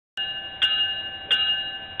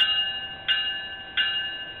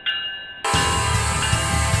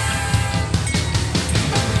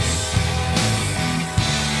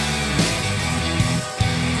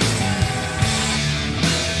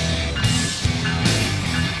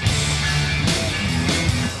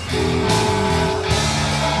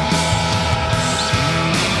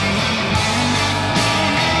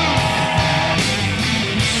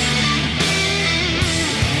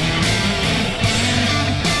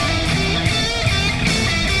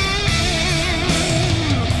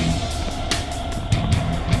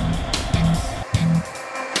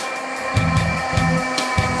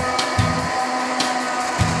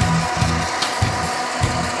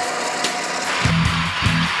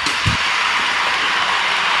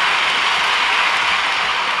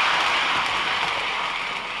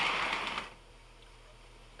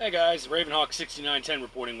guys, Ravenhawk6910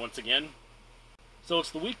 reporting once again. So it's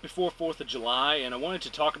the week before 4th of July, and I wanted to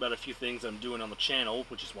talk about a few things I'm doing on the channel,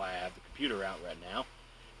 which is why I have the computer out right now.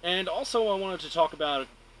 And also I wanted to talk about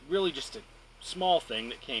really just a small thing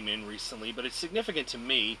that came in recently, but it's significant to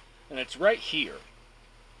me, and it's right here.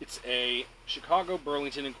 It's a Chicago,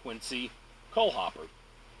 Burlington, and Quincy coal hopper.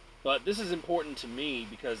 But this is important to me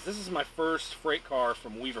because this is my first freight car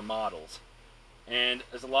from Weaver Models. And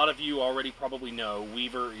as a lot of you already probably know,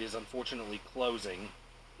 Weaver is unfortunately closing,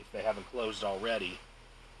 if they haven't closed already.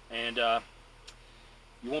 And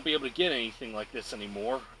you won't be able to get anything like this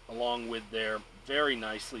anymore, along with their very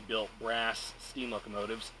nicely built brass steam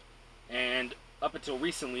locomotives. And up until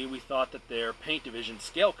recently, we thought that their paint division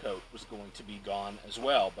Scale Coat was going to be gone as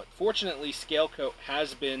well. But fortunately, Scale Coat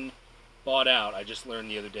has been bought out, I just learned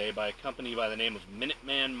the other day, by a company by the name of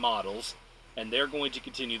Minuteman Models, and they're going to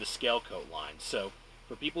continue the Scale Coat line. So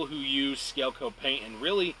for people who use Scale Coat paint, and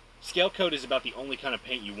really Scale Coat is about the only kind of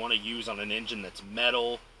paint you want to use on an engine that's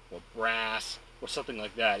metal or brass or something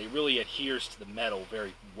like that. It really adheres to the metal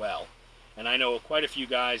very well. And I know quite a few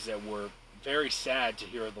guys that were very sad to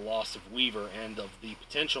hear of the loss of Weaver and of the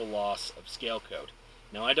potential loss of Scale Coat.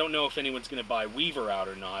 Now, I don't know if anyone's going to buy Weaver out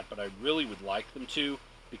or not, but I really would like them to,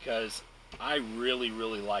 because I really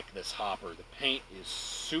like this hopper. The paint is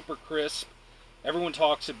super crisp. Everyone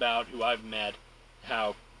talks about, who I've met,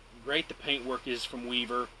 how great the paint work is from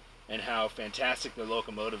Weaver and how fantastic their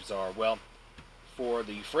locomotives are. Well, for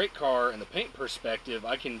the freight car and the paint perspective,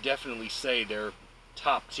 I can definitely say they're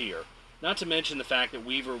top tier. Not to mention the fact that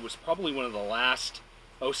Weaver was probably one of the last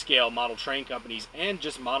O-scale model train companies, and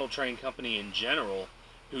just model train company in general,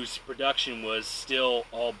 whose production was still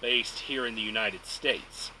all based here in the United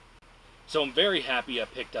States. So I'm very happy I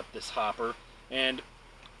picked up this hopper, and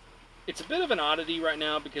it's a bit of an oddity right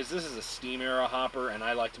now because this is a steam era hopper and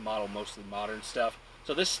I like to model mostly modern stuff.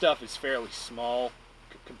 So this stuff is fairly small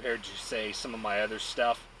compared to, say, some of my other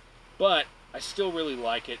stuff, but I still really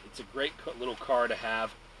like it. It's a great little car to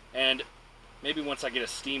have, and maybe once I get a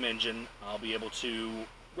steam engine, I'll be able to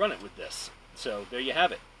run it with this. So there you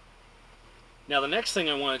have it. Now, the next thing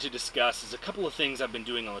I wanted to discuss is a couple of things I've been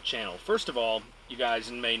doing on the channel. First of all, you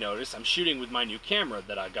guys may notice I'm shooting with my new camera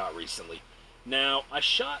that I got recently. Now, I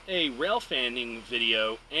shot a Railfanning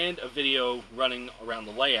video and a video running around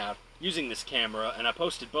the layout using this camera, and I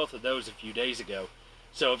posted both of those a few days ago.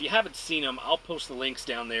 So if you haven't seen them, I'll post the links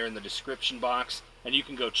down there in the description box, and you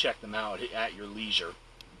can go check them out at your leisure.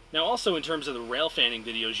 Now, also in terms of the Railfanning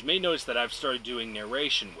videos, you may notice that I've started doing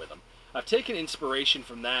narration with them. I've taken inspiration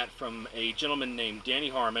from that from a gentleman named Danny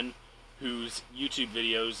Harmon, whose YouTube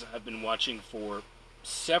videos I've been watching for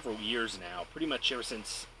several years now, pretty much ever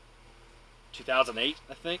since 2008,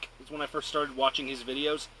 I think, is when I first started watching his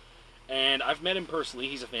videos. And I've met him personally.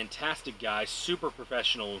 He's a fantastic guy, super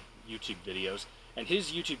professional YouTube videos, and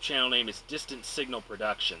his YouTube channel name is Distant Signal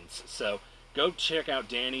Productions. So go check out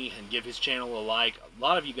Danny and give his channel a like. A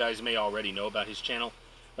lot of you guys may already know about his channel,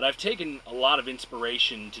 but I've taken a lot of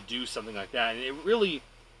inspiration to do something like that, and it really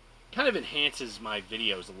kind of enhances my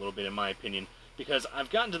videos a little bit, in my opinion, because I've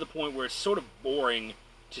gotten to the point where it's sort of boring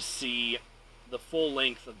to see the full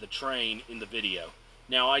length of the train in the video.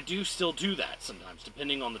 Now, I do still do that sometimes,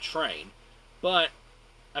 depending on the train, but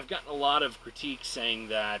I've gotten a lot of critiques saying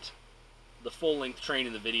that the full-length train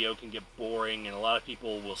in the video can get boring, and a lot of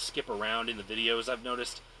people will skip around in the videos, I've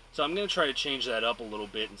noticed. So I'm going to try to change that up a little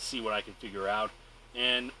bit and see what I can figure out.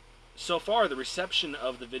 And so far, the reception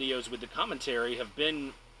of the videos with the commentary have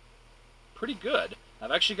been pretty good.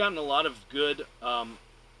 I've actually gotten a lot of good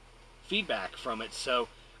feedback from it, so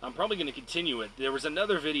I'm probably going to continue it. There was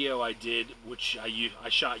another video I did, which I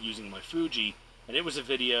shot using my Fuji, and it was a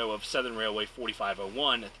video of Southern Railway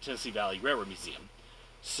 4501 at the Tennessee Valley Railroad Museum.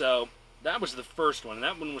 So that was the first one, and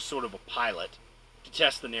that one was sort of a pilot to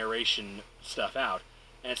test the narration stuff out.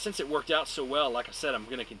 And since it worked out so well, like I said, I'm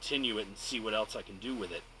going to continue it and see what else I can do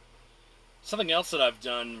with it. Something else that I've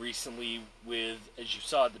done recently with, as you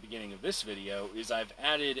saw at the beginning of this video, is I've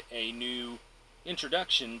added a new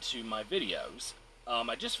introduction to my videos.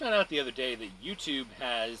 I just found out the other day that YouTube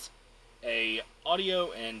has a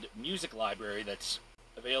audio and music library that's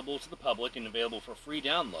available to the public and available for free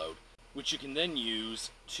download, which you can then use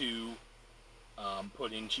to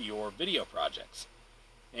put into your video projects.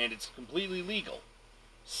 And it's completely legal.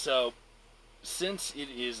 So, since it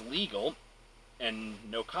is legal and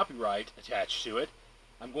no copyright attached to it,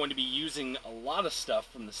 I'm going to be using a lot of stuff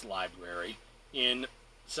from this library in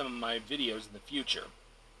some of my videos in the future.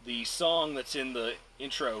 The song that's in the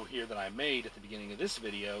intro here that I made at the beginning of this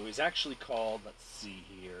video is actually called, let's see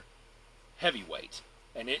here, Heavyweight.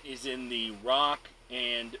 And it is in the rock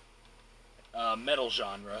and metal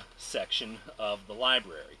genre section of the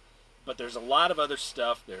library. But there's a lot of other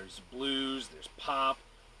stuff. There's blues, there's pop,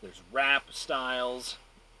 there's rap styles,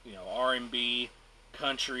 R&B,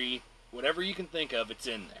 country, whatever you can think of, it's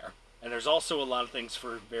in there. And there's also a lot of things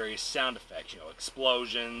for various sound effects,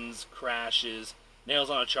 explosions, crashes, nails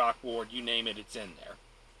on a chalkboard, you name it, it's in there.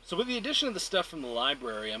 So with the addition of the stuff from the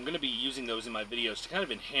library, I'm going to be using those in my videos to kind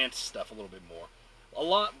of enhance stuff a little bit more. A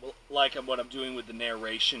lot like what I'm doing with the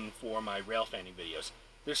narration for my Railfanning videos.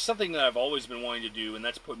 There's something that I've always been wanting to do, and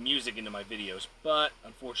that's put music into my videos, but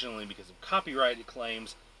unfortunately because of copyright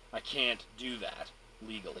claims, I can't do that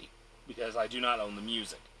legally, because I do not own the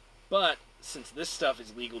music. But since this stuff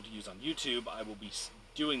is legal to use on YouTube, I will be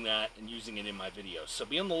doing that and using it in my videos, so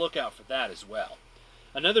be on the lookout for that as well.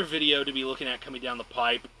 Another video to be looking at coming down the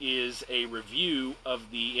pipe is a review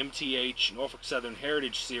of the MTH Norfolk Southern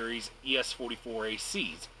Heritage Series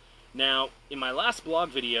ES44ACs. Now, in my last blog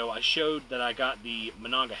video, I showed that I got the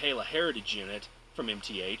Monongahela Heritage Unit from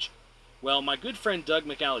MTH. Well, my good friend Doug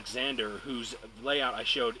McAlexander, whose layout I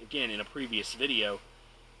showed again in a previous video,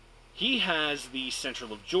 he has the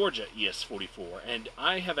Central of Georgia ES44, and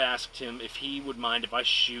I have asked him if he would mind if I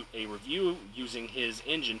shoot a review using his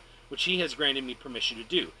engine, which he has granted me permission to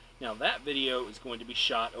do. Now, that video is going to be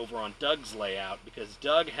shot over on Doug's layout, because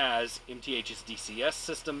Doug has MTH's DCS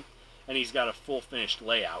system, and he's got a full finished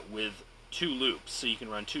layout with 2 loops, so you can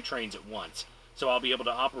run 2 trains at once. So I'll be able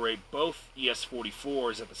to operate both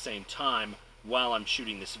ES44s at the same time while I'm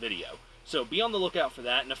shooting this video. So be on the lookout for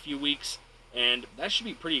that in a few weeks, and that should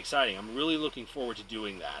be pretty exciting. I'm really looking forward to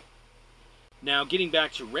doing that. Now, getting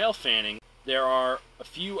back to Railfanning, there are a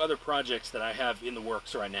few other projects that I have in the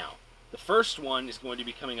works right now. The first one is going to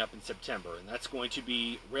be coming up in September, and that's going to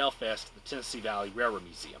be Railfest at the Tennessee Valley Railroad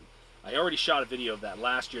Museum. I already shot a video of that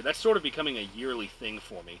last year. That's sort of becoming a yearly thing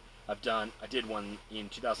for me. I did one in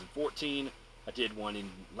 2014, I did one in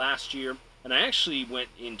last year, and I actually went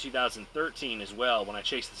in 2013 as well when I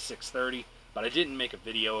chased the 630, but I didn't make a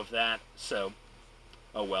video of that, so,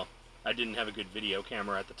 oh well. I didn't have a good video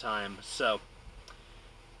camera at the time, so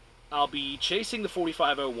I'll be chasing the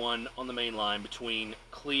 4501 on the main line between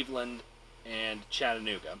Cleveland and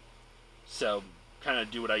Chattanooga. So, kind of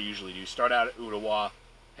do what I usually do. Start out at Ottawa,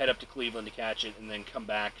 head up to Cleveland to catch it, and then come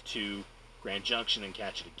back to Grand Junction and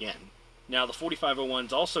catch it again. Now, the 4501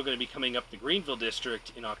 is also going to be coming up the Greenville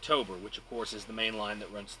District in October, which of course is the main line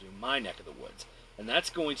that runs through my neck of the woods. And that's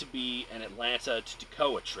going to be an Atlanta to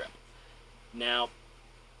Toccoa trip. Now,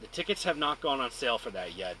 the tickets have not gone on sale for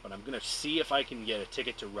that yet, but I'm going to see if I can get a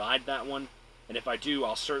ticket to ride that one, and if I do,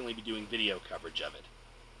 I'll certainly be doing video coverage of it.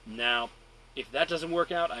 Now, if that doesn't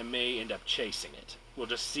work out, I may end up chasing it. We'll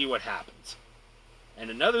just see what happens. And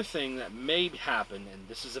another thing that may happen, and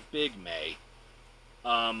this is a big may,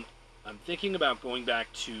 I'm thinking about going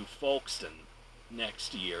back to Folkestone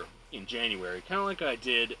next year in January, kind of like I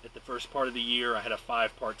did at the first part of the year. I had a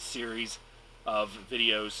 5-part series of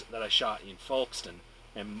videos that I shot in Folkestone,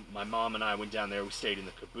 and my mom and I went down there. We stayed in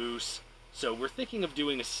the caboose, so we're thinking of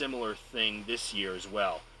doing a similar thing this year as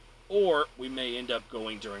well, or we may end up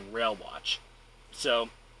going during Rail Watch. So,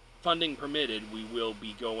 funding permitted, we will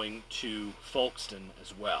be going to Folkestone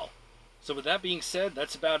as well. So with that being said,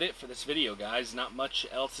 that's about it for this video, guys. Not much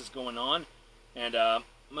else is going on, and I'm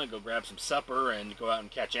going to go grab some supper and go out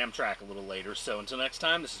and catch Amtrak a little later. So until next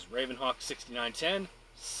time, this is Ravenhawk6910,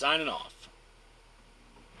 signing off.